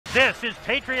This is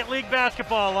Patriot League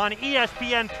basketball on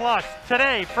ESPN Plus.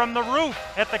 Today, from the roof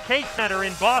at the Case Center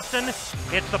in Boston,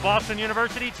 it's the Boston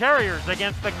University Terriers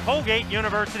against the Colgate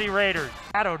University Raiders.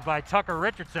 Shadowed by Tucker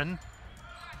Richardson,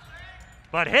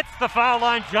 but hits the foul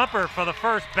line jumper for the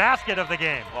first basket of the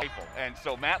game. And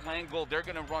so Matt Langel, they're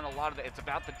going to run a lot of it. It's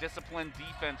about the disciplined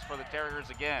defense for the Terriers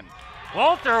again.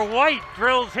 Walter White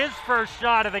drills his first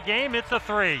shot of the game. It's a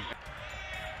three.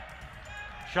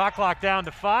 Shot clock down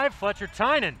to 5. Fletcher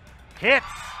Tynan hits.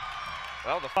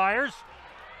 Well, the fires.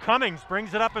 Cummings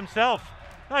brings it up himself.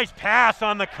 Nice pass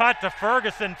on the cut to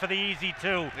Ferguson for the easy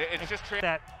 2. It's just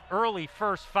that early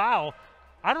first foul.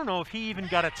 I don't know if he even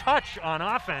got a touch on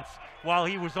offense while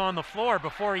he was on the floor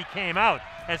before he came out,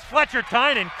 as Fletcher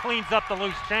Tynan cleans up the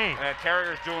loose chain.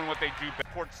 Terriers doing what they do,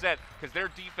 court set, because their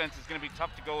defense is going to be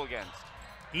tough to go against.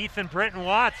 Ethan Britton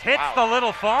Watts hits the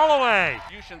little fall away.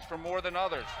 Contributions for more than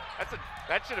others.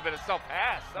 That should have been a self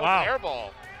pass. That was an air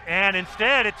ball. And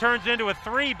instead it turns into a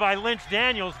 3 by Lynch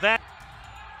Daniels.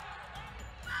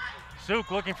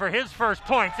 Suk looking for his first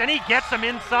points, and he gets them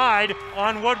inside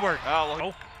on Woodward.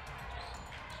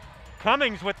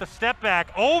 Cummings with the step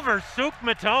back over Suk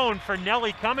Matone for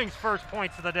Nelly Cummings' first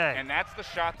points of the day. And that's the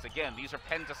shots. Again, these are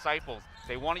Penn disciples.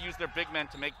 They want to use their big men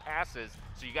to make passes,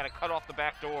 so you got to cut off the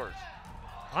back doors.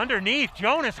 Underneath,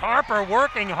 Jonas Harper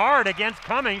working hard against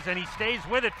Cummings, and he stays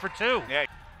with it for 2. Yeah.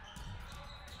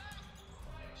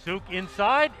 Suk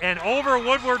inside and over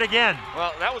Woodward again.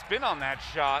 Well, that was been on that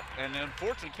shot, and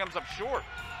unfortunately comes up short.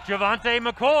 Javante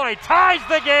McCoy ties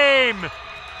the game.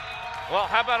 Well,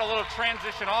 how about a little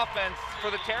transition offense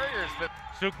for the Terriers?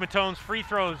 Suk Matone's free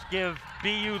throws give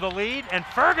BU the lead, and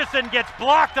Ferguson gets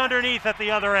blocked underneath at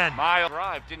the other end. Miles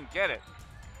drive, didn't get it.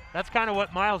 That's kind of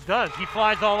what Miles does. He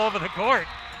flies all over the court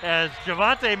as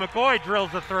Javante McCoy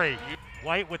drills a 3.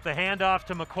 White with the handoff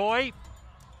to McCoy,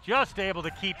 just able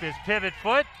to keep his pivot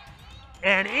foot,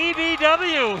 and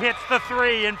EBW hits the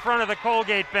 3 in front of the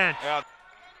Colgate bench. Yeah.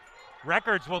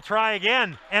 Records will try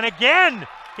again, and again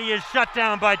he is shut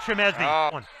down by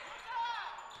Chemezny.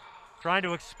 Trying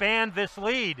to expand this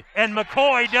lead, and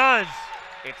McCoy does.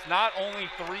 It's not only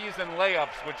threes and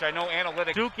layups, which I know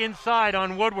analytics. Duke inside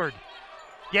on Woodward.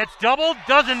 Gets doubled,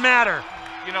 doesn't matter.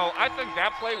 You know, I think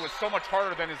that play was so much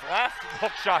harder than his last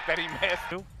hook shot that he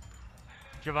missed.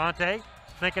 Javante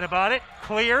thinking about it,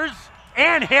 clears,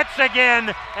 and hits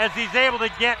again as he's able to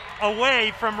get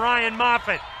away from Ryan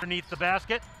Moffitt. Underneath the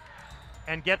basket,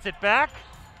 and gets it back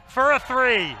for a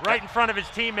 3 right in front of his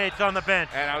teammates on the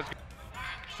bench. And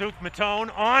Suk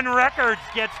Matone on records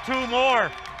gets 2 more.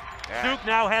 Yeah. Suk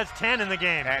now has 10 in the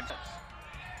game. And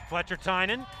Fletcher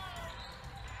Tynan.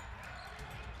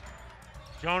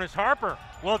 Jonas Harper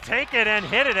will take it and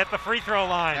hit it at the free throw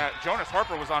line. Jonas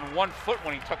Harper was on 1 foot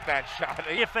when he took that shot.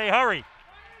 If they hurry.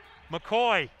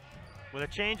 McCoy with a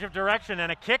change of direction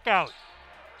and a kick out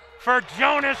for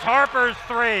Jonas Harper's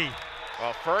 3.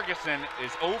 Well, Ferguson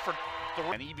is 0 for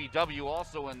 3, and EBW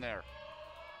also in there.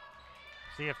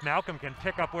 See if Malcolm can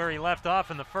pick up where he left off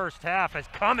in the first half as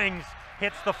Cummings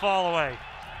hits the fall away.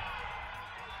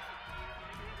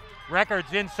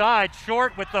 Records inside,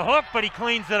 short with the hook, but he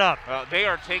cleans it up. They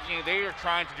are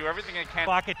trying to do everything they can.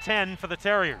 Clock at 10 for the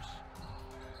Terriers.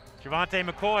 Javante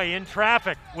McCoy in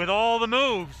traffic with all the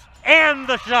moves and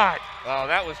the shot. Oh,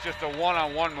 that was just a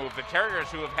one-on-one move. The Terriers,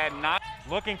 who have had not.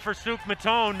 Looking for Suk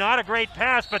Matone, not a great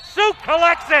pass, but Suk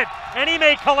collects it, and he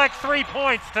may collect 3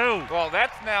 points too. Well,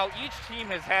 that's now, each team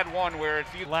has had one where it's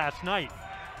last night.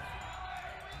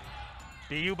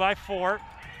 BU by 4.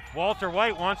 Walter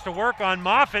White wants to work on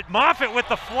Moffitt. Moffitt with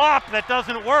the flop that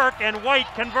doesn't work, and White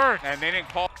converts. And they didn't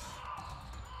call.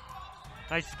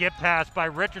 Nice skip pass by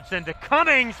Richardson to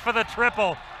Cummings for the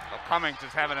triple. Well, Cummings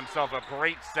is having himself a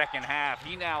great second half.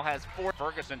 He now has 4.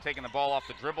 Ferguson taking the ball off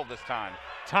the dribble this time.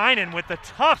 Tynan with the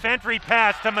tough entry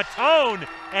pass to Matone,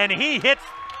 and he hits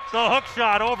the hook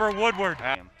shot over Woodward.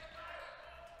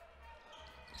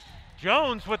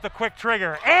 Jones with the quick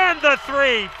trigger, and the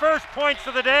 3. First points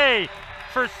of the day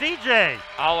for CJ.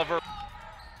 Oliver,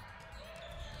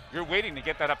 you're waiting to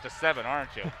get that up to 7, aren't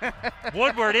you?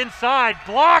 Woodward inside,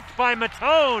 blocked by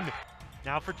Matone.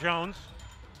 Now for Jones.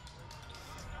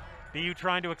 BU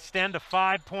trying to extend a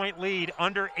 5-point lead,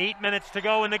 under 8 minutes to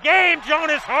go in the game.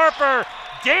 Jonas Harper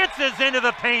dances into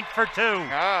the paint for 2.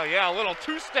 Oh yeah, a little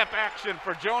 2-step action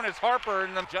for Jonas Harper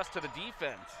and them just to the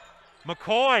defense.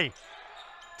 McCoy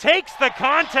takes the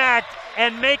contact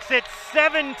and makes it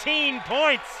 17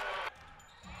 points.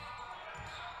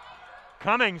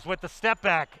 Cummings with the step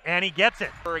back, and he gets it.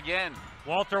 Again.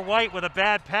 Walter White with a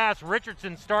bad pass.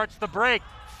 Richardson starts the break.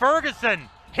 Ferguson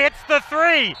hits the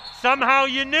 3. Somehow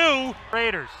you knew.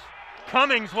 Raiders.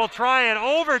 Cummings will try it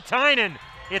over Tynan.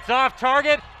 It's off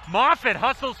target. Moffitt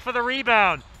hustles for the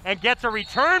rebound and gets a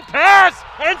return pass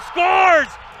and scores!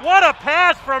 What a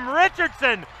pass from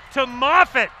Richardson to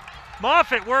Moffitt.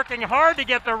 Moffitt working hard to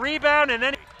get the rebound, and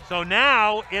then so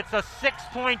now it's a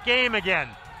 6-point game again.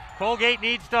 Colgate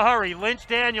needs to hurry. Lynch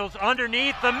Daniels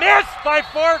underneath, the miss by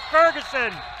Fort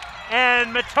Ferguson,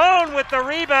 and Matone with the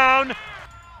rebound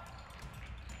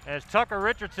as Tucker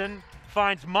Richardson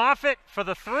finds Moffitt for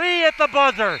the three at the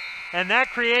buzzer, and that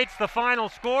creates the final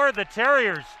score. The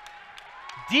Terriers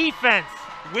defense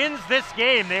wins this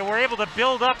game. They were able to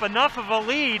build up enough of a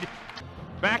lead.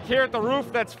 Back here at the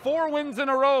roof, that's 4 wins in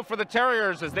a row for the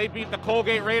Terriers as they beat the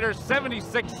Colgate Raiders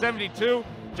 76-72.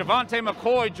 Javante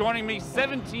McCoy joining me,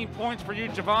 17 points for you,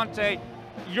 Javante.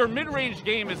 Your mid-range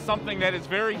game is something that is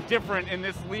very different in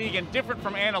this league and different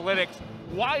from analytics.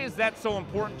 Why is that so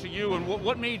important to you, and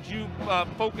what made you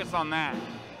focus on that?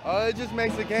 It just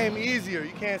makes the game easier.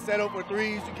 You can't settle for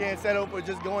threes. You can't settle for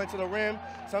just going to the rim.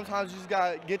 Sometimes you just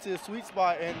got to get to the sweet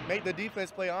spot and make the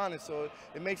defense play honest. So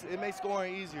it makes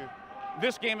scoring easier.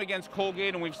 This game against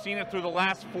Colgate, and we've seen it through the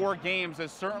last 4 games,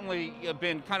 has certainly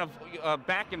been kind of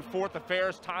back and forth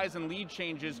affairs, ties and lead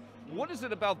changes. What is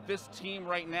it about this team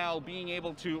right now being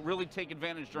able to really take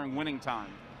advantage during winning time?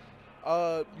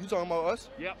 You talking about us?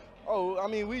 Yep. Oh, I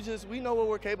mean, we know what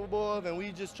we're capable of, and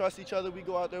we just trust each other. We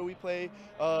go out there, we play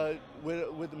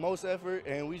with the most effort,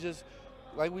 and we just,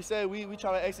 like we said, we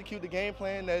try to execute the game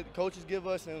plan that coaches give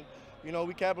us, and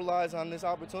we capitalize on this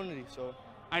opportunity. So.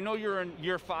 I know you're in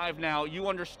year 5 now. You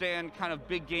understand kind of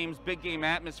big games, big game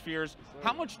atmospheres.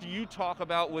 How much do you talk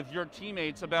about with your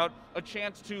teammates about a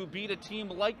chance to beat a team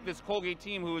like this Colgate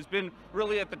team who has been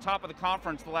really at the top of the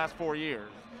conference the last 4 years?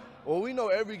 Well, we know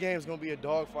every game is going to be a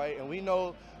dogfight, and we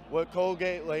know what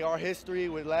Colgate, like our history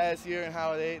with last year and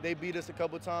how they beat us a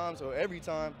couple times or every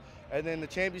time. And then the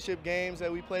championship games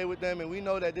that we play with them, and we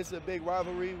know that this is a big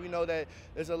rivalry. We know that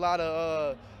there's a lot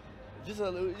of just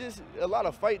a lot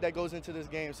of fight that goes into this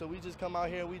game. So we just come out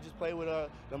here and we just play with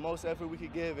the most effort we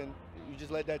could give, and we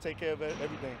just let that take care of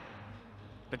everything.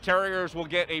 The Terriers will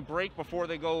get a break before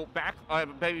they go back,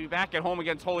 maybe back at home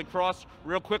against Holy Cross.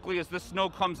 Real quickly, as this snow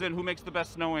comes in, who makes the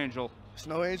best snow angel?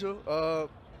 Snow angel?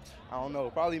 I don't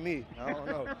know. Probably me. I don't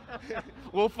know.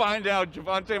 We'll find out.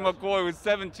 Javante McCoy with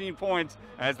 17 points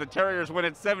as the Terriers win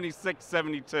at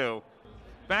 76-72.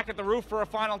 Back at the roof for a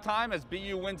final time as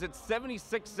BU wins at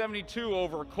 76-72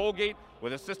 over Colgate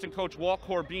with assistant coach Walt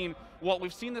Corbin. Well,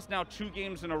 we've seen this now 2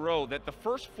 games in a row, that the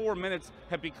first 4 minutes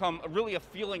have become really a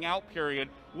feeling out period.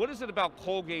 What is it about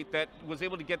Colgate that was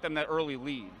able to get them that early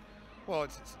lead? Well,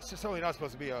 it's certainly not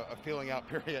supposed to be a feeling out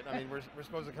period. I mean, we're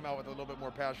supposed to come out with a little bit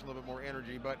more passion, a little bit more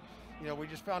energy, but we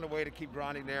just found a way to keep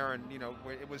grinding there, and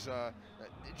it was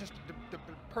just the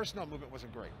personnel movement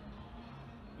wasn't great.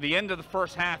 The end of the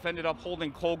first half ended up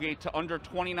holding Colgate to under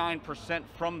 29%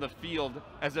 from the field.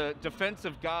 As a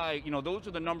defensive guy, those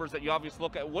are the numbers that you obviously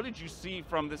look at. What did you see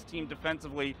from this team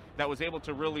defensively that was able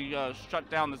to really shut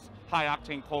down this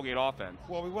high-octane Colgate offense?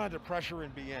 Well, we wanted to pressure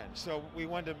and be in. So we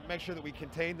wanted to make sure that we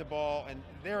contained the ball, and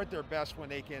they're at their best when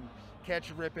they can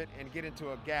catch, rip it, and get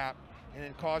into a gap, and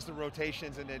then cause the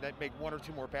rotations, and then make 1 or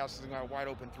 2 more passes and got a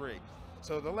wide-open 3.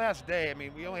 So the last day, I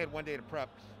mean, we only had 1 day to prep.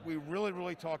 We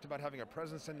really talked about having a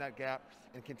presence in that gap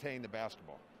and containing the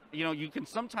basketball. You can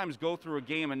sometimes go through a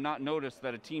game and not notice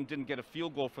that a team didn't get a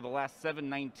field goal for the last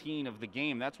 7:19 of the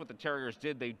game. That's what the Terriers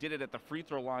did. They did it at the free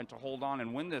throw line to hold on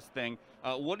and win this thing.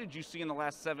 What did you see in the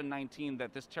last 7:19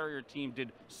 that this Terrier team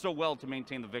did so well to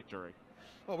maintain the victory?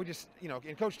 Well, we just,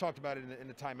 and Coach talked about it in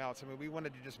the timeouts. I mean, we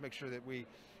wanted to just make sure that we,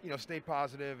 stayed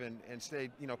positive and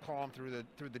stayed, calm through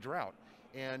the drought.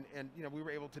 And we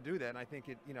were able to do that, and I think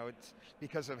it's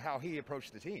because of how he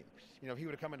approached the team. If he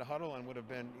would have come into huddle and would have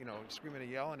been screaming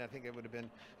and yelling, I think it would have been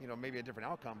maybe a different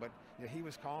outcome. But he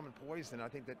was calm and poised, and I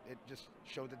think that it just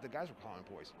showed that the guys were calm and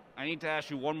poised. I need to ask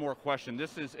you one more question.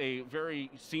 This is a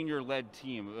very senior-led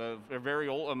team,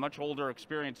 a much older,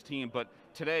 experienced team. But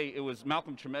today it was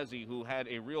Malcolm Tremezzi who had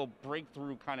a real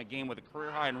breakthrough kind of game with a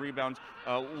career high in rebounds.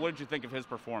 What did you think of his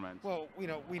performance? Well,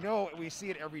 we see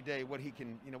it every day what he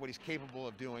can, what he's capable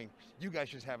of doing. You guys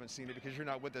just haven't seen it because you're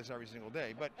not with us every single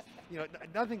day. But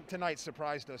nothing tonight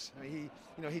surprised us. I mean,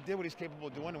 he did what he's capable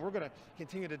of doing, and we're going to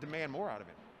continue to demand more out of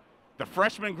him. The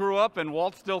freshman grew up, and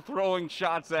Walt's still throwing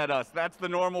shots at us. That's the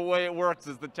normal way it works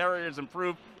as the Terriers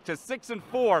improve to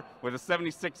 6-4 with a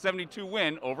 76-72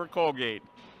 win over Colgate.